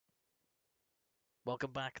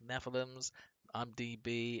Welcome back, Nephilims. I'm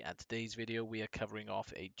DB, and today's video we are covering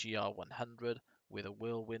off a GR100 with a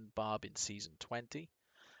Whirlwind Barb in Season 20.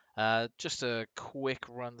 Just a quick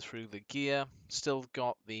run through the gear. Still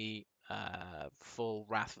got the full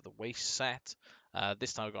Wrath of the Waste set.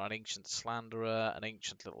 This time I've got an Ancient Slanderer, an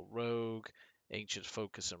Ancient Little Rogue, Ancient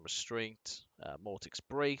Focus and Restraint, Mortix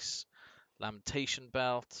Brace, Lamentation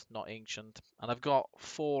Belt, not Ancient, and I've got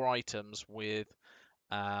 4 items with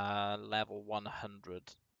level 100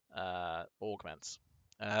 augments.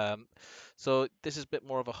 So this is a bit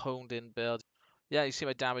more of a honed in build. Yeah, you see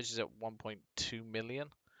my damage is at 1.2 million.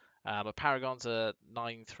 My Paragon's at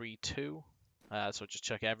 932. So just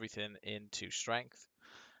chuck everything into strength.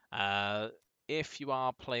 If you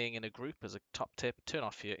are playing in a group, as a top tip, turn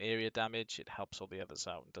off your area damage. It helps all the others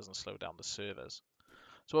out and doesn't slow down the servers.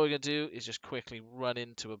 So what we're going to do is just quickly run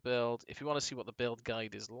into a build. If you want to see what the build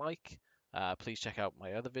guide is like, please check out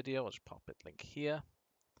my other video. I'll just pop it link here.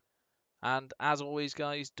 And as always,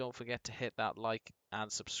 guys, don't forget to hit that like and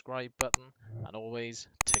subscribe button, and always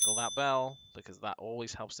tickle that bell because that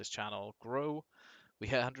always helps this channel grow. We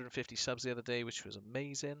hit 150 subs the other day, which was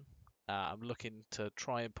amazing. I'm looking to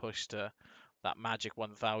try and push to that magic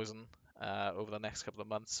 1,000 over the next couple of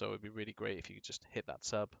months, so it'd be really great if you could just hit that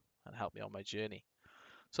sub and help me on my journey.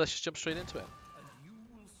 So let's just jump straight into it.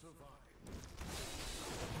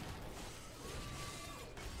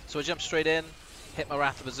 So I jump straight in, hit my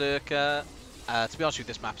Wrath of Berserker. To be honest with you,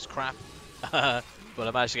 this map is crap. But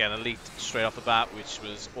I managed to get an elite straight off the bat, which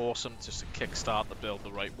was awesome, just to kickstart the build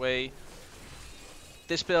the right way.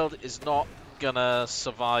 This build is not gonna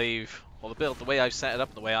survive, or the way I've set it up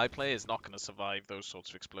and the way I play is not gonna survive those sorts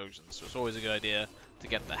of explosions. So it's always a good idea to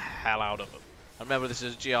get the hell out of them. And remember, this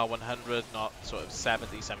is a GR100, not sort of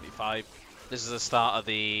 70, 75. This is the start of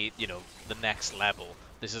the, the next level.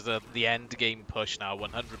 This is the end game push now.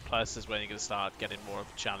 100 plus is when you're going to start getting more of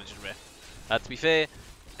a challenge and rift. To be fair,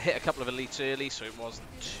 hit a couple of elites early, so it wasn't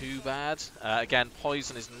too bad. Again,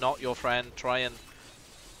 poison is not your friend.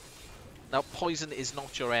 Now, poison is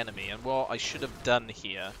not your enemy, and what I should have done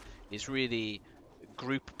here is really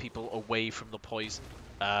group people away from the poison.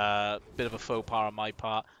 Bit of a faux pas on my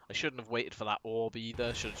part. I shouldn't have waited for that orb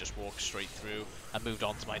either. Should have just walked straight through and moved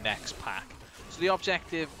on to my next pack. So the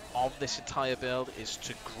objective of this entire build is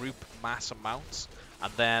to group mass amounts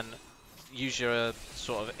and then use your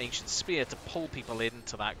sort of ancient spear to pull people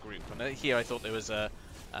into that group. And here I thought there was an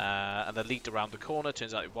elite around the corner.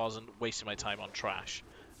 Turns out it wasn't. Wasting my time on trash.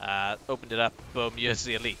 Opened it up, boom, here's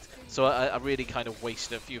the elite. So I really kind of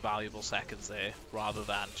wasted a few valuable seconds there rather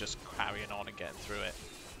than just carrying on and getting through it.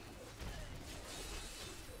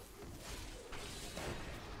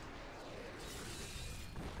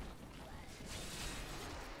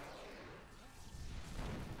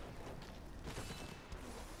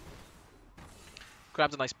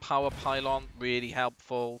 Grabbed a nice power pylon, really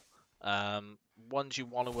helpful. Ones you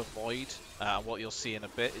want to avoid, what you'll see in a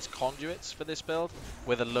bit, is conduits for this build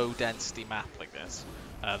with a low density map like this.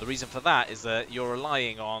 The reason for that is that you're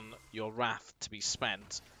relying on your Wrath to be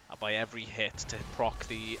spent by every hit to proc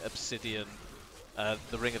the Obsidian,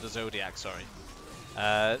 the Ring of the Zodiac, sorry.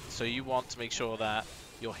 So you want to make sure that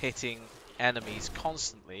you're hitting enemies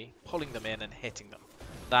constantly, pulling them in and hitting them.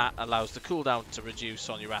 That allows the cooldown to reduce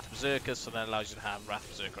on your Wrath Berserker, so that allows you to have Wrath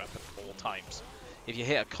Berserker up at all times. If you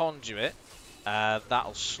hit a conduit,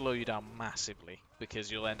 that'll slow you down massively, because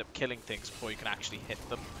you'll end up killing things before you can actually hit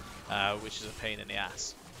them, which is a pain in the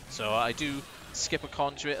ass. So I do skip a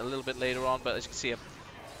conduit a little bit later on, but as you can see, I'm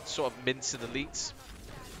sort of mincing elites.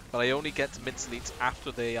 But I only get to mince elites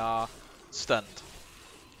after they are stunned.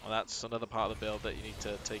 Well, that's another part of the build that you need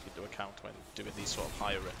to take into account when doing these sort of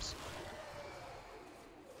higher rifts.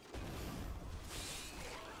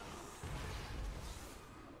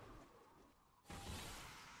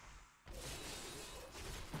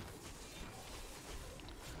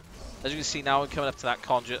 As you can see now, I'm coming up to that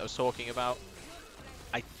conduit I was talking about.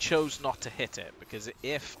 I chose not to hit it, because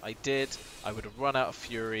if I did, I would have run out of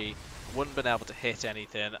fury, wouldn't have been able to hit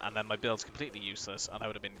anything, and then my build's completely useless, and I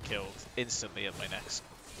would have been killed instantly at the next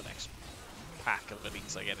pack of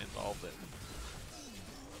elites I get involved in.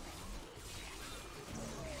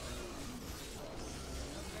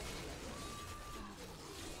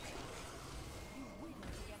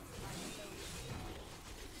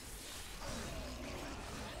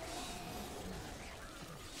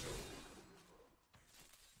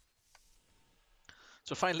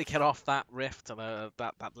 So finally get off that rift and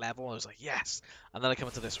that level, I was like, yes! And then I come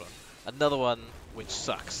into this one. Another one which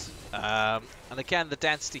sucks. And again, the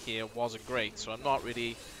density here wasn't great, so I'm not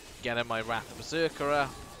really getting my Wrath of Berserker.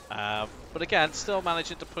 But again, still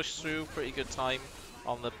managing to push through pretty good time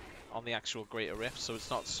on the on the actual Greater Rift, so it's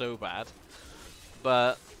not so bad.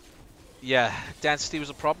 But yeah, density was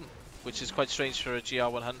a problem, which is quite strange for a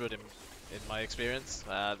GR100 in my experience.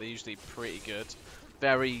 They're usually pretty good,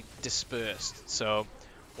 very dispersed. So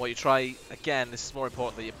what you try, again, this is more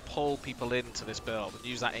important, that you pull people into this build and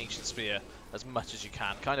use that Ancient Spear as much as you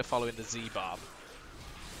can, kind of following the Z Barb.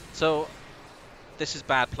 So this is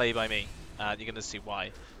bad play by me, and you're going to see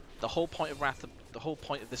why. The whole point of the whole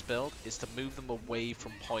point of this build is to move them away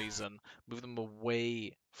from poison, move them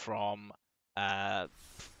away from the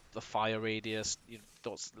fire radius,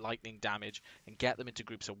 those lightning damage, and get them into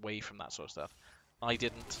groups away from that sort of stuff. I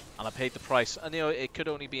didn't, and I paid the price. And it could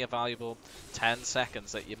only be a valuable 10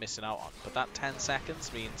 seconds that you're missing out on. But that 10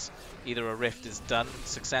 seconds means either a rift is done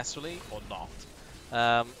successfully or not.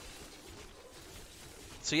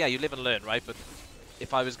 So yeah, you live and learn, right? But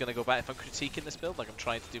if I was going to go back, if I'm critiquing this build, like I'm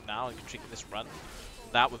trying to do now, and critiquing this run,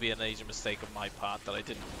 that would be a major mistake on my part, that I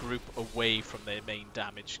didn't group away from their main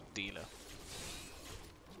damage dealer.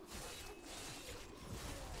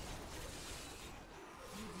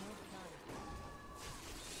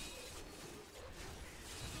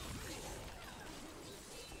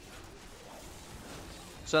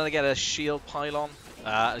 So then I get a shield pylon.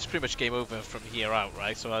 It's pretty much game over from here out,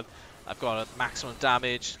 right? So I've got a maximum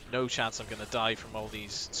damage, no chance I'm going to die from all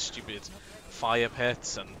these stupid fire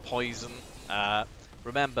pits and poison.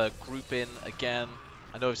 Remember, grouping, again,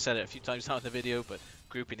 I know I've said it a few times now in the video, but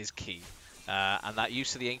grouping is key. And that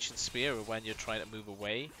use of the Ancient Spear when you're trying to move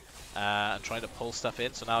away and trying to pull stuff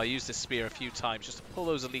in. So now I used this spear a few times just to pull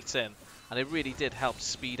those elites in, and it really did help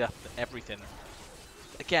speed up everything.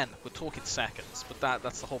 Again, we're talking seconds, but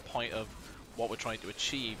that's the whole point of what we're trying to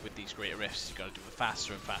achieve with these greater rifts. You've got to do it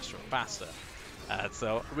faster and faster and faster.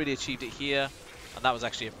 So I really achieved it here, and that was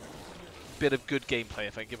actually a bit of good gameplay.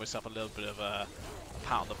 If I can give myself a little bit of a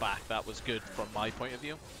pat on the back, that was good from my point of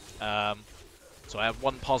view. So I have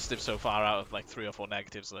one positive so far out of like 3 or 4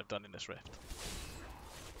 negatives that I've done in this rift.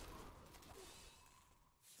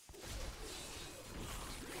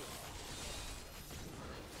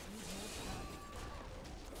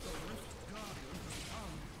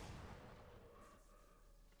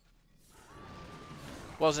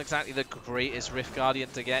 Wasn't exactly the greatest Rift Guardian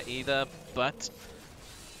to get either, but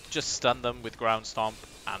just stun them with Ground Stomp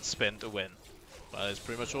and spin to win. That is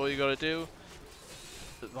pretty much all you got to do.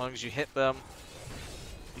 As long as you hit them,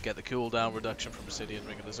 you get the cooldown reduction from Obsidian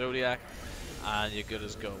Ring of the Zodiac, and you're good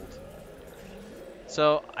as gold.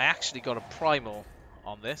 So I actually got a primal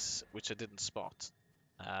on this, which I didn't spot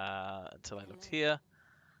until I looked here,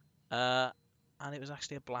 and it was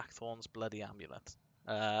actually a Blackthorn's Bloody Amulet.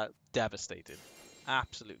 Devastating.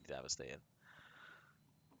 Absolutely devastating.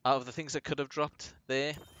 Out of the things that could have dropped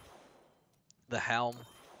there, the helm,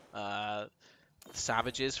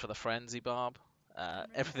 savages for the frenzy barb,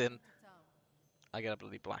 everything. I get a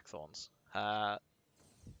bloody Blackthorns.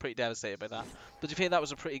 Pretty devastated by that. But you think that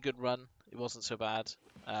was a pretty good run? It wasn't so bad.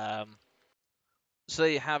 So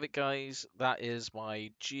there you have it, guys. That is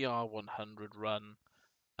my GR100 run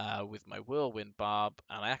with my Whirlwind Barb,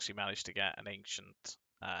 and I actually managed to get an ancient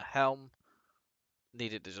helm.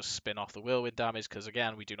 Needed to just spin off the Whirlwind damage, because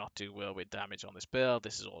again, we do not do Whirlwind damage on this build.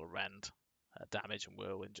 This is all rend damage, and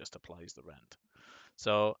Whirlwind just applies the rend.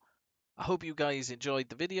 So I hope you guys enjoyed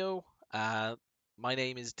the video. My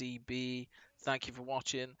name is DB. Thank you for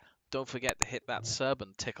watching. Don't forget to hit that sub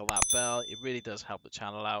and tickle that bell. It really does help the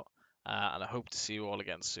channel out. And I hope to see you all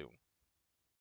again soon.